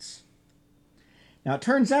wants. Now, it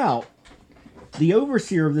turns out the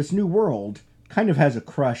overseer of this new world kind of has a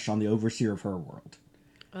crush on the overseer of her world.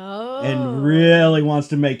 Oh. And really wants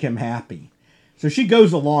to make him happy. So she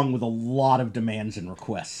goes along with a lot of demands and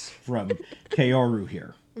requests from Kaoru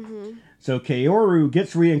here. Mm-hmm. So Kaoru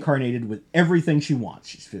gets reincarnated with everything she wants.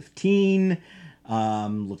 She's 15,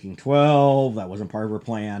 looking 12. That wasn't part of her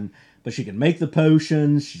plan. But she can make the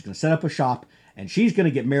potions. She's going to set up a shop. And she's going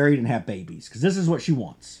to get married and have babies. Because this is what she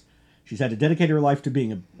wants. She's had to dedicate her life to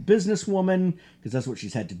being a businesswoman. Because that's what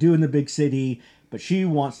she's had to do in the big city. But she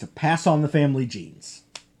wants to pass on the family genes.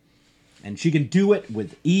 And she can do it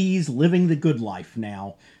with ease, living the good life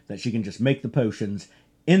now. That she can just make the potions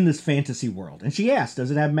in this fantasy world. And she asked, does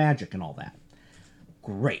it have magic and all that?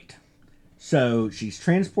 Great. So she's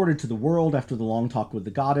transported to the world after the long talk with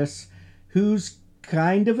the goddess. Who's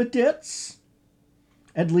kind of a ditz.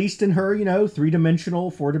 At least in her, you know,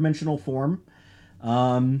 3-dimensional, 4-dimensional form.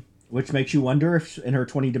 Which makes you wonder if in her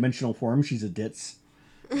 20-dimensional form she's a ditz.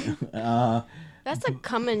 That's a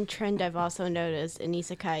common trend I've also noticed in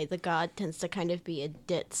Isekai. The god tends to kind of be a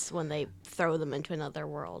ditz when they throw them into another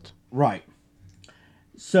world. Right.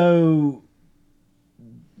 So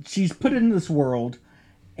she's put in this world,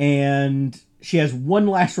 and she has one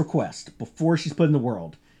last request before she's put in the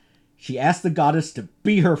world. She asks the goddess to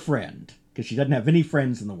be her friend, because she doesn't have any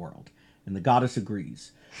friends in the world. And the goddess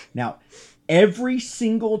agrees. Now, every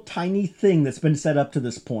single tiny thing that's been set up to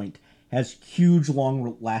this point has huge,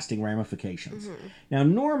 long-lasting ramifications. Mm-hmm. Now,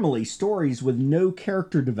 normally, stories with no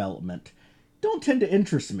character development don't tend to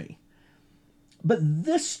interest me. But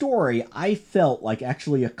this story, I felt like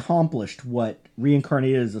actually accomplished what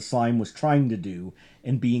Reincarnated as a Slime was trying to do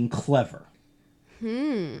in being clever.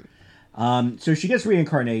 So she gets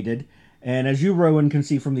reincarnated, and as you, Rowan, can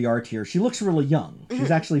see from the art here, she looks really young.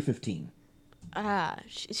 She's actually 15.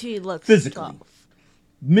 She looks physically. 12.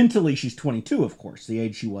 Mentally, she's 22, of course, the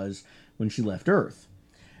age she was when she left Earth.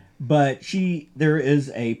 But there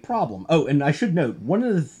is a problem. Oh, and I should note, one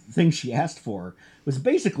of the things she asked for was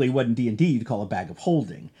basically what in D&D you'd call a bag of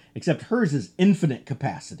holding, except hers is infinite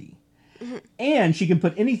capacity. Mm-hmm. And she can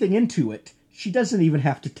put anything into it. She doesn't even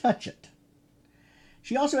have to touch it.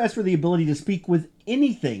 She also asked for the ability to speak with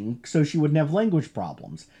anything so she wouldn't have language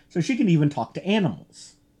problems. So she can even talk to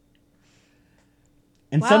animals.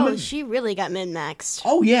 And wow, she really got min-maxed.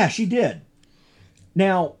 Oh, yeah, she did.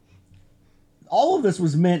 Now, all of this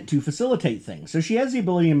was meant to facilitate things. So she has the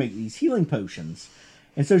ability to make these healing potions.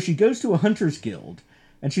 And so she goes to a hunter's guild,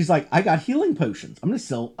 and she's like, I got healing potions. I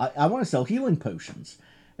want to sell healing potions.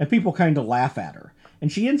 And people kind of laugh at her.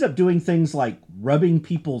 And she ends up doing things like rubbing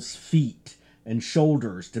people's feet and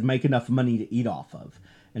shoulders to make enough money to eat off of.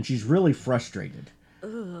 And she's really frustrated.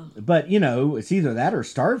 Ugh. But, it's either that or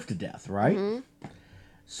starve to death, right? Mm-hmm.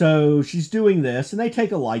 So she's doing this, and they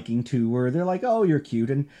take a liking to her. They're like, oh, you're cute.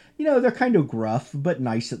 And, they're kind of gruff, but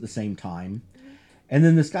nice at the same time. And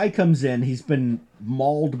then this guy comes in. He's been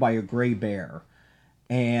mauled by a gray bear.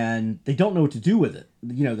 And they don't know what to do with it.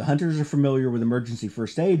 The hunters are familiar with emergency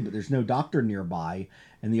first aid, but there's no doctor nearby.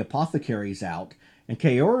 And the apothecary's out. And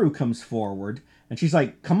Kaoru comes forward, and she's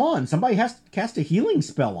like, come on, somebody has to cast a healing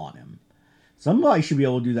spell on him. Somebody should be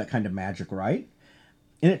able to do that kind of magic, right?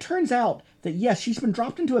 And it turns out that, yes, she's been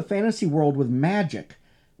dropped into a fantasy world with magic,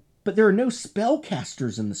 but there are no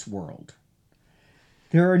spellcasters in this world.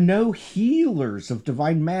 There are no healers of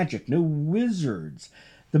divine magic, no wizards.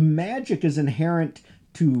 The magic is inherent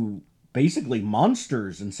to basically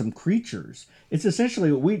monsters and some creatures. It's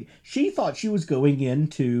essentially what she thought she was going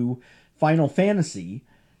into Final Fantasy,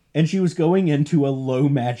 and she was going into a low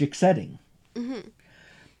magic setting. Mm-hmm.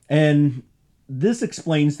 And this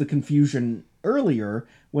explains the confusion earlier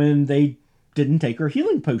when they didn't take her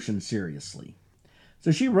healing potion seriously.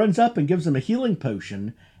 So she runs up and gives them a healing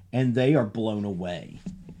potion, and they are blown away.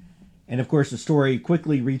 And of course, the story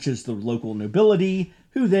quickly reaches the local nobility,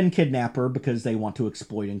 who then kidnap her because they want to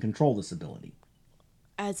exploit and control this ability.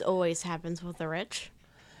 As always happens with the rich.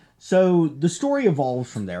 So the story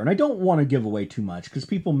evolves from there, and I don't want to give away too much because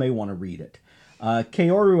people may want to read it.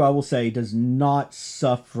 Kaoru, I will say, does not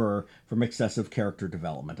suffer from excessive character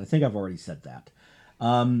development. I think I've already said that.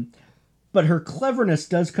 But her cleverness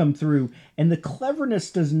does come through, and the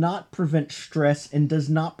cleverness does not prevent stress and does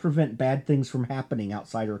not prevent bad things from happening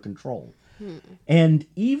outside her control. And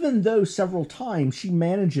even though several times she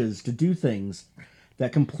manages to do things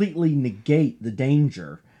that completely negate the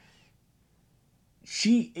danger,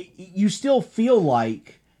 you still feel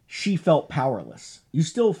like she felt powerless.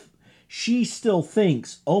 She still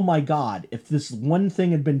thinks, oh my God, if this one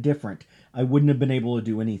thing had been different, I wouldn't have been able to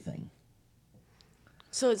do anything.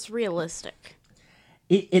 So it's realistic.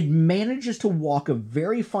 It manages to walk a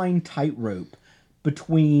very fine tightrope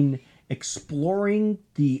between exploring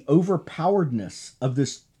the overpoweredness of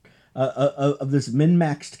this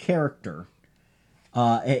min-maxed character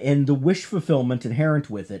and the wish fulfillment inherent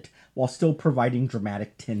with it, while still providing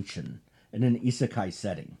dramatic tension in an isekai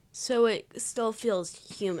setting. So it still feels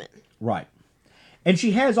human. Right. And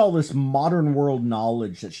she has all this modern world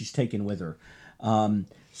knowledge that she's taken with her.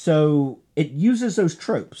 So it uses those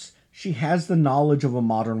tropes. She has the knowledge of a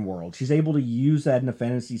modern world. She's able to use that in a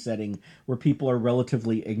fantasy setting where people are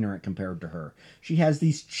relatively ignorant compared to her. She has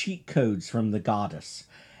these cheat codes from the goddess.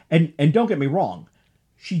 And don't get me wrong,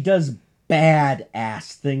 she does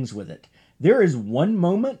badass things with it. There is one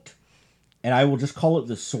moment, and I will just call it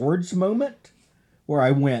the swords moment, where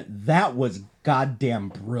I went, that was goddamn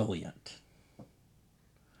brilliant.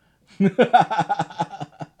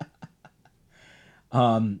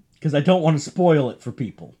 Because I don't want to spoil it for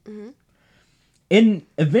people. Mm-hmm. And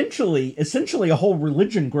essentially a whole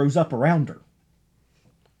religion grows up around her.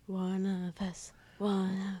 One of us,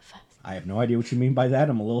 one of us. I have no idea what you mean by that.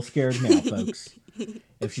 I'm a little scared now, folks.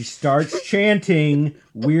 If she starts chanting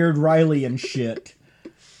Weird Riley and shit,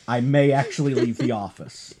 I may actually leave the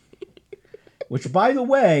office. Which, by the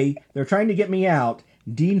way, they're trying to get me out.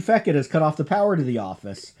 Dean Feckett has cut off the power to the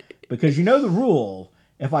office. Because you know the rule,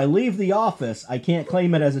 if I leave the office, I can't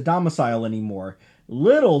claim it as a domicile anymore.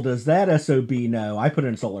 Little does that SOB know, I put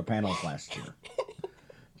in solar panels last year.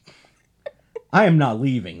 I am not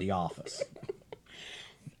leaving the office.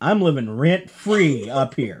 I'm living rent-free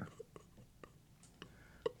up here.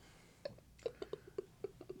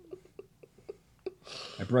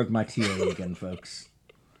 I broke my TA again, folks.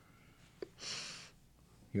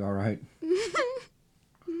 You all right?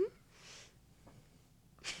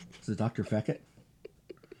 Is it Dr. Feckett?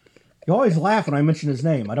 You always laugh when I mention his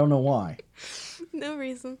name. I don't know why. No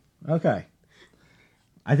reason. Okay.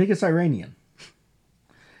 I think it's Iranian.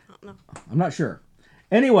 I don't know. I'm not sure.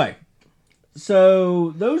 Anyway,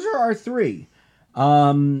 so those are our three.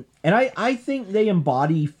 And I think they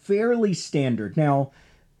embody fairly standard. Now,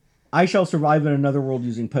 I Shall Survive in Another World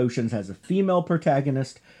Using Potions has a female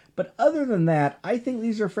protagonist, But other than that, I think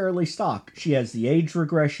these are fairly stock. She has the age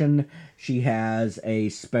regression. She has a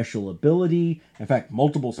special ability. In fact,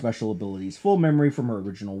 multiple special abilities. Full memory from her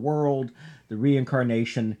original world. The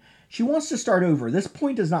reincarnation. She wants to start over. This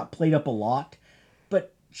point is not played up a lot,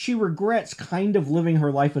 but she regrets kind of living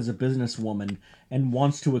her life as a businesswoman and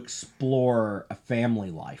wants to explore a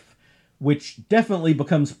family life, which definitely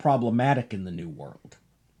becomes problematic in the new world.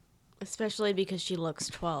 Especially because she looks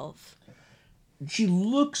 12. She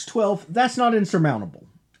looks 12. That's not insurmountable.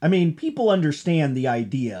 I mean, people understand the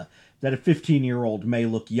idea that a 15-year-old may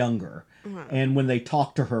look younger, and when they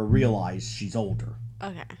talk to her, realize she's older.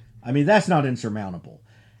 Okay. I mean, that's not insurmountable.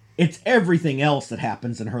 It's everything else that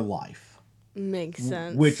happens in her life. Makes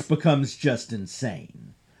sense. Which becomes just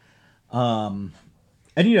insane. And,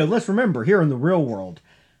 let's remember, here in the real world,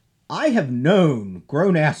 I have known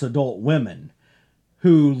grown-ass adult women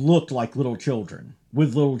who looked like little children,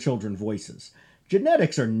 with little children voices.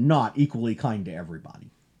 Genetics are not equally kind to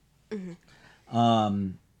everybody.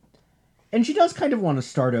 And she does kind of want to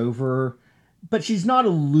start over, but she's not a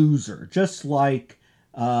loser. Just like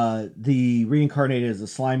the Reincarnated As A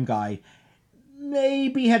Slime guy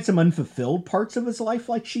maybe had some unfulfilled parts of his life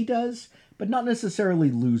like she does, but not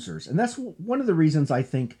necessarily losers. And that's one of the reasons I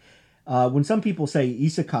think when some people say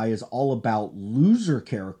Isekai is all about loser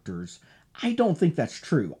characters, I don't think that's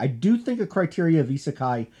true. I do think a criteria of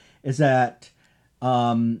Isekai is that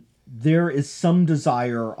there is some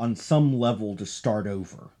desire on some level to start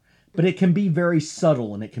over. But it can be very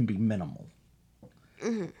subtle and it can be minimal.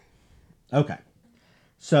 Okay.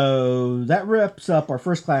 So that wraps up our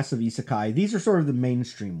first class of Isekai. These are sort of the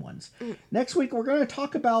mainstream ones. Next week, we're going to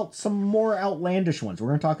talk about some more outlandish ones. We're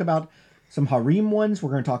going to talk about some harem ones.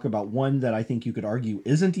 We're going to talk about one that I think you could argue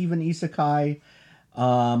isn't even Isekai.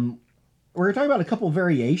 We're going to talk about a couple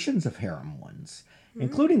variations of harem ones,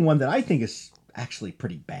 including one that I think is actually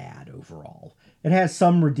pretty bad overall. It has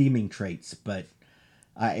some redeeming traits, but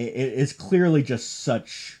it is clearly just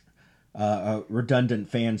such a redundant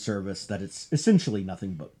fan service that it's essentially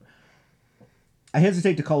nothing but... I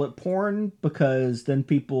hesitate to call it porn because then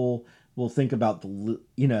people will think about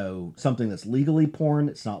something that's legally porn.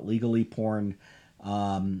 It's not legally porn,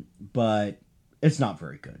 but it's not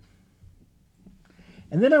very good.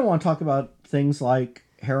 And then I want to talk about things like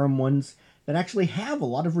harem ones that actually have a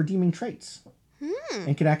lot of redeeming traits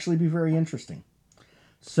and can actually be very interesting.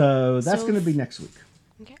 So that's going to be next week.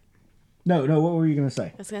 Okay. No, what were you going to say?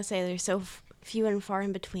 I was going to say there's so few and far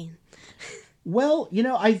in between. Well,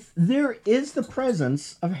 there is the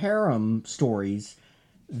presence of harem stories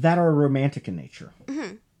that are romantic in nature.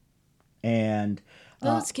 And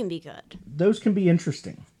those can be good. Those can be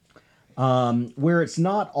interesting. Where it's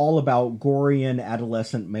not all about Gorian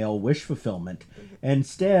adolescent male wish fulfillment.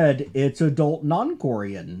 Instead, it's adult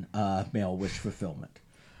non-Gorian male wish fulfillment.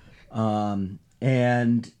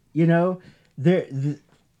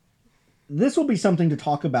 This will be something to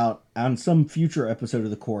talk about on some future episode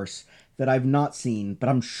of the course that I've not seen, but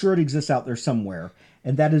I'm sure it exists out there somewhere,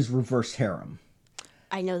 and that is reverse harem.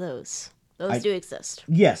 I know those. Those do exist.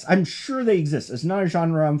 Yes, I'm sure they exist. It's not a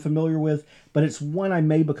genre I'm familiar with, but it's one I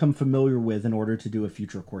may become familiar with in order to do a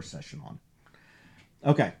future course session on.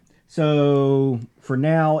 Okay, so for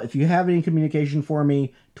now, if you have any communication for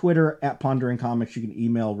me, Twitter @PonderingComics. You can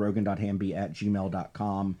email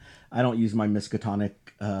rogan.hamby@gmail.com. I don't use my Miskatonic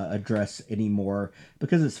address anymore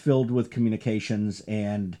because it's filled with communications,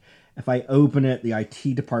 and if I open it, the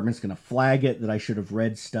IT department's going to flag it that I should have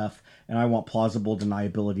read stuff, and I want plausible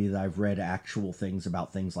deniability that I've read actual things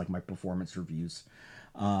about things like my performance reviews.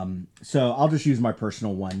 So I'll just use my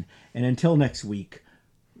personal one. And until next week,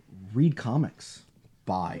 read comics.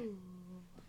 Bye.